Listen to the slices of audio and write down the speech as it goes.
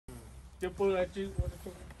pull at you.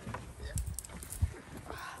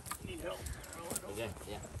 Need help. Okay,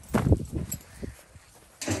 yeah.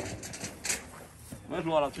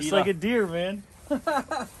 Just like a deer, man.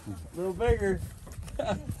 A little bigger.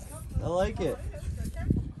 I like it.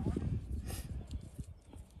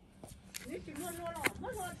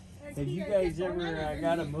 Have you guys ever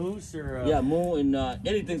got a moose or a Yeah, moose and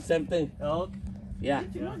anything, same thing. elk? Yeah.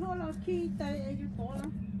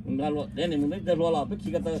 Đây này mình lấy ra lo là biết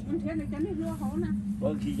khi cái tơ.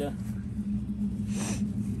 Vâng khi chưa?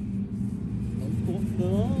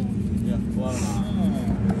 Yeah, wow.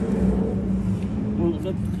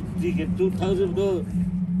 Nó đi cái chút tháo ra cơ.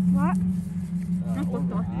 What?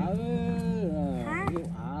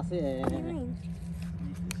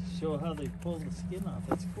 Show how they pull the skin off.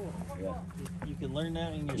 That's cool. Yeah. You can learn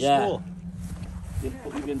that in your Yeah. school. You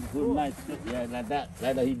can put nice, yeah, like that.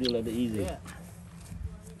 Like that he do like that easy. Yeah.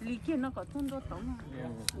 Lý kia nó có thun đô tổng à?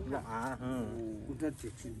 Yeah.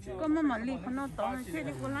 Có mà lý của nó tổng thế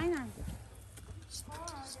thì cô lấy này.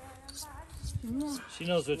 She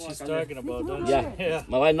knows what she's talking about, doesn't Yeah. she? Yeah.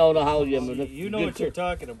 My wife know how you. You know what you're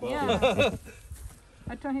talking about. Yeah.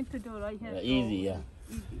 I try him to do right here. Easy, yeah.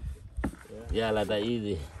 Yeah, like that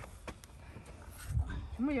easy.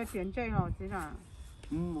 Chúng mày chuyển chơi rồi thế nào?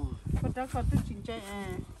 Có đó có tôi chuyển chơi à.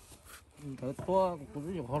 Thở to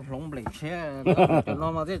cũng rất khó sống bể xe cho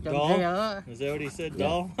nó mà thế chân xe á. Is that what he said,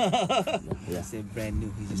 doll? Yeah. Say brand new.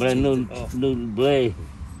 Brand new blade.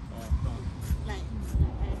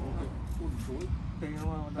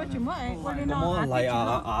 Có chỉ mỗi ô lên Có nó. món lại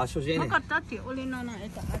à số xe Nó này. có tất thì ô lên nó này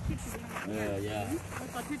cả thịt. Yeah, yeah. Nó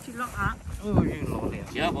có thịt chỉ lọ á. Ôi lỗ liền.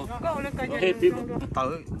 Yeah, Có ô lên cái okay, gì? people.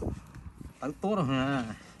 Tự tốt rồi hả?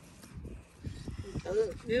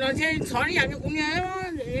 Đi nó chơi xóa đi ăn cũng nhớ đó.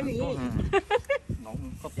 Để mình. Nó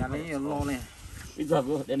có giá lấy lỗ này. Ít ra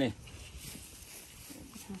cơ, đây này.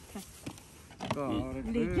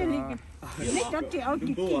 Lý kia lý kia. Lý cho triệu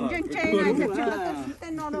chỉ chuyển chơi này sẽ cho nó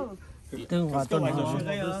tên nó đâu. Tương hòa tuần How hả? long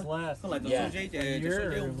does this last?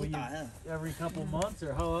 Every couple months,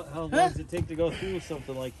 or how long does it take to go through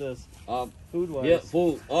something like this? Food wise. Yeah,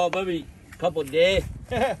 food. Oh, maybe couple days.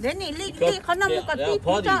 Để này lýเขานำกับที่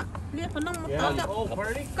พี่จ้ะlýเขานำมาจ้ะ Oh,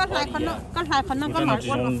 party? ก็หลายคนน่ะก็หลายคนน่ะก็หลาย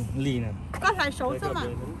คนน่ะ Lina. ก็หลายโซ่ซะมา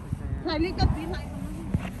หลายlýก็ตีหลายคน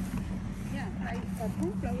เนี่ยหลายก็ทุ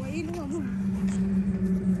กแล้วไว้รู้ว่ามึง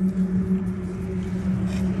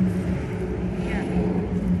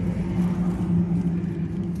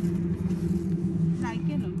หลายเ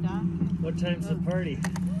กี่ยวกับจ้ะ What time's the party?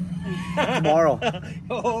 Tomorrow.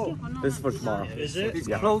 Oh, This is for tomorrow. is it?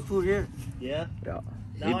 Yeah. Close to here. Yeah. Yeah.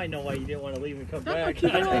 Now I know why you didn't want to leave and come ก็ back. คิ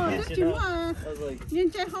ดว่า You จะคิด know? ว่า I was like, ยิน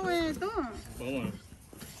ใจเขาเองตัว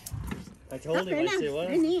I told him, I said, well,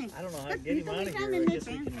 I don't know how to get him out of here. I guess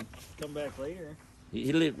we can come back later.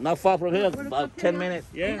 He live not far from here, about 10 minutes.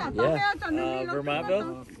 Yeah. Vermontville?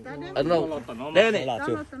 I don't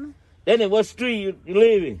know. Danny, what street you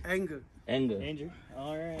live in? Anger. Anger. Andrew?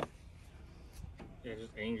 All right. Yeah,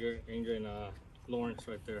 just Anger and Lawrence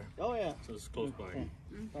right there. Oh, yeah. So it's close by.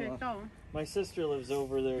 My sister lives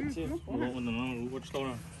over there, too. Which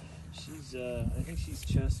store? She's, I think she's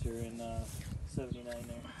Chester in 79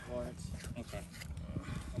 there, Lawrence. Okay.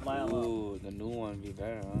 A mile out. Oh, the new one be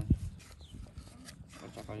better, huh?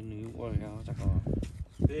 Chắc có new one nha, chắc có.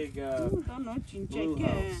 Big, đó nói chuyện chơi blue kia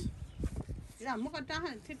house. làm một cái ta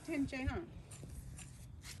hay thích thêm chơi hả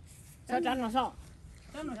Sao chắn là sao?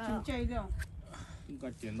 đó nói chuyện chơi đâu Không có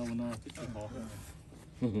chuyện đâu mà nó thích chơi bỏ.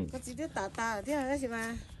 Có gì thế tà thế là gì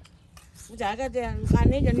mà? Bây giờ cái tiền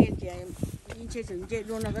ăn đấy cho nên tiền đi chơi chuyện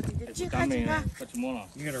luôn là cái gì thế Cá mè này, có chimo là.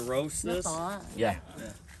 You're gonna roast nó this? to Yeah.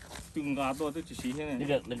 Từng gà tôi tức chỉ thế này.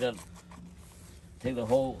 They got take the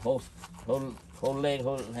whole leg,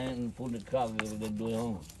 whole hand, and put the crowd. They do it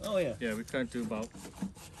home. Oh, yeah. Yeah, we cut into about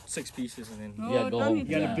 6 pieces and then Yeah, go home. You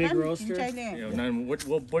got a big roaster? yeah, then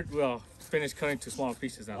we'll finish cutting to smaller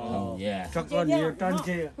pieces now. Oh, yeah. Chắc con nhiều con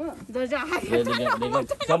chê. rồi ra hay They got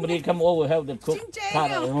somebody come over help them cook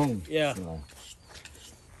pot at home. Yeah.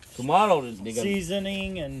 Tomorrow they got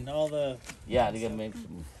Seasoning and all the... yeah they got make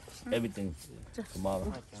everything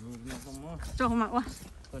tomorrow. cho không mặc quá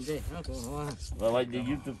Còn gì? My wife they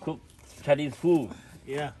used to cook Chinese food.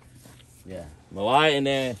 Yeah. Yeah, my wife and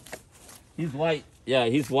his wife. Yeah,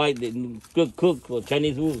 his wife they cook for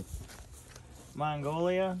Chinese food.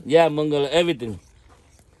 Mongolia? Yeah, Mongolia, everything.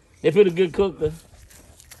 They pretty good cook. Though.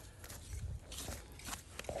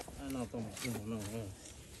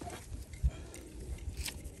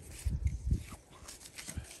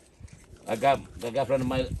 I got friend of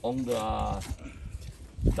mine on the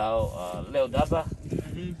Leo Daba.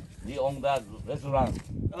 He owned that restaurant.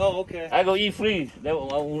 Oh, okay. I go eat free. They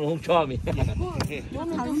won't charge me.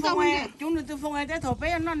 chúng tôi phong ai tới thổ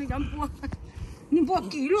bé nó đi mua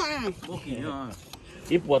kỹ luôn à.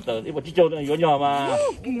 Ít bột tờ, ít bột chỉ cho nó nhỏ mà.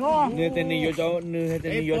 Kỹ không? Nếu tên này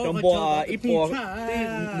vô trong bò ít bò,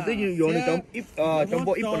 tự nhiên vô này trong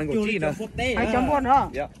bò ít bò này có chi nữa. Ai trong bò nữa?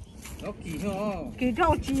 Dạ. Nó kỳ ho. Kỹ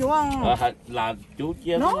đâu chi không? Là chú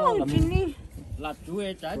chia Nó chi đi. Là chú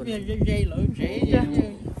ấy trái bia dây lỡ chế.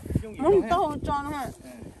 Muốn to cho nó.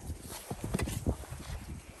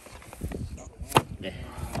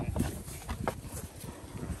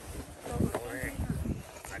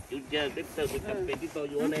 chú chia cái tờ cái tờ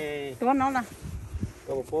vô này. Tôi nó là.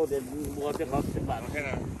 Có một cô để mua cái hộp cái bạn cái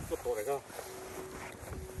này. Có tổ này không?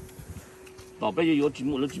 Tổ bây giờ vô chỉ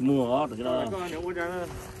mua đó, được chưa?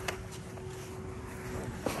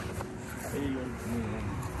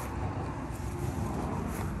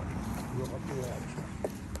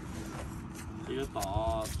 Bây giờ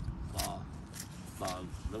tỏ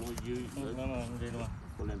đâu có dư Nó đi luôn.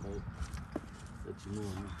 con lên tới để chỉ mua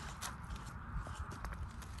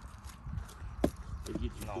cái gì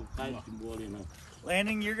chỉ tay chỉ mua liền nào.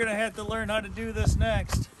 Landing, you're gonna have to learn how to do this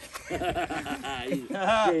next. Hey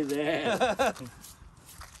there.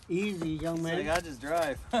 Easy young It's man. like, I'll just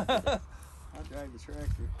drive. I'll drive the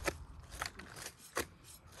tractor.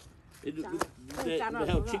 They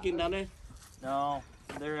have chicken down there? No,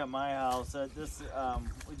 they're at my house. We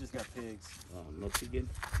just got pigs. No chicken.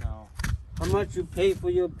 No. How much you pay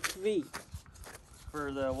for your feet?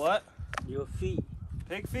 For the what? Your feet.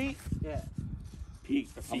 Pig feet? Yeah. Pig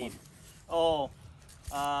feet. Oh,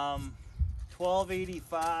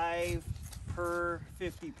 $12.85 per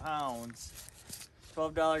 50 pounds.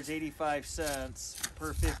 $12.85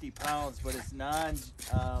 per 50 pounds, but it's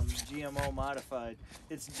non-GMO modified.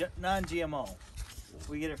 It's non-GMO.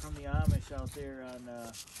 We get it from the Amish out there on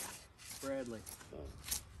Bradley.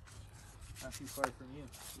 Not too far from you.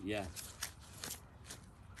 Yeah.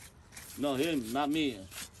 No, him, not me.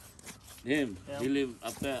 Him. Yeah. He live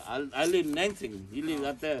up there. I live in Lansing. He live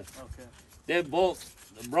up there. Okay. They both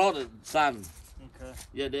brother son. Okay.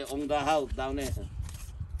 Yeah, they own the house down there.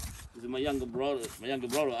 This is my younger brother. My younger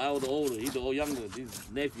brother, I was the older. He's the old younger. His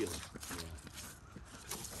nephew. Yeah.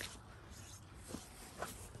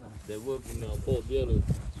 They work in Fort Dealer.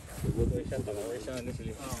 They work in Ford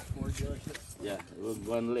dealership. Yeah, they work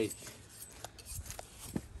one lake.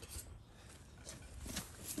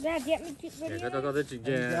 Dad, get me keep Để video. cho cái chuyện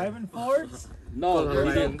Are you driving Fords? No, cái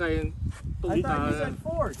he cái I thought you said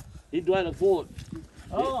Ford. drive a Ford.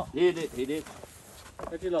 Oh. He did.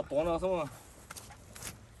 cái chỉ là tổ nào xong rồi.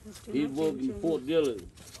 He work in Fort Dealer.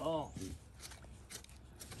 Oh.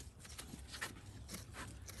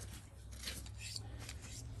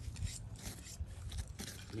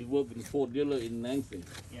 He work in Fort Dealer in Lansing.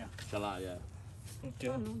 Yeah. Chala, yeah.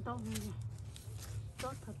 To nó to hơn rồi.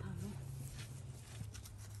 Tốt thật thật.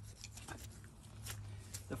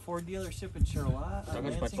 The Ford dealership in Charlotte. Cho On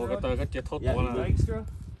cái phải Lansing tổ cái Road. tờ cái chia thốt Yeah, tổ John là. Dykstra?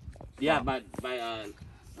 Yeah, by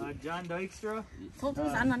John Dykstra? Thôi tôi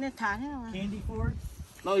sẵn là nên thả thế nào. Candy Ford?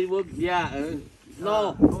 no, he work. Yeah,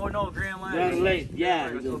 no. Oh no, Grand Lake. Grand Lake. Yeah.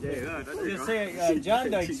 I was gonna say John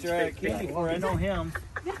Dykstra at Candy Ford. I know him.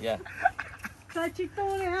 Yeah. Tại chị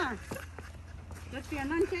tôi đấy hả? Cái tiền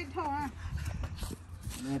ăn chết thôi à?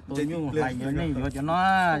 Tôi nhung lại cho này cho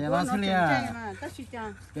nó thế liền.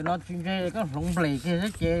 Cho nó chuyên chơi các lồng bể kia rất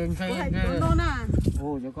chơi chơi.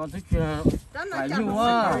 Ồ, cho con thích phải nhung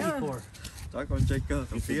á. Đó con chơi cơ,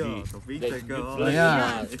 thằng phí chơi cơ.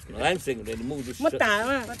 Lansing, they moved to Mất tả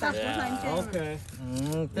mà. Yeah. Okay.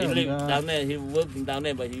 He lived down there. He working down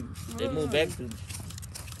there, but they moved back to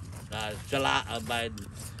Chala by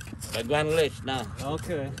Grand Lake now.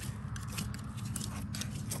 Okay.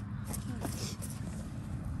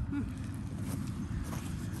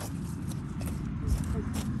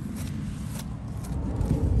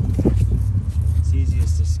 It's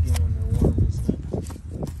easiest to skin when they're warm, isn't it?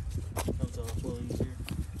 Comes off a little easier.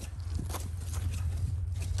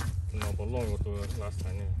 Nó bỏ lông của tôi last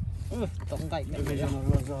time này. Tổng tay cái bây giờ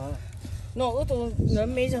Nó có tôi nó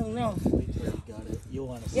mấy giờ nào? Wait till they got it. You'll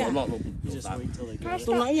want to see. A lot of You just wait till they got it.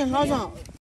 Tôi nói gì nó rồi.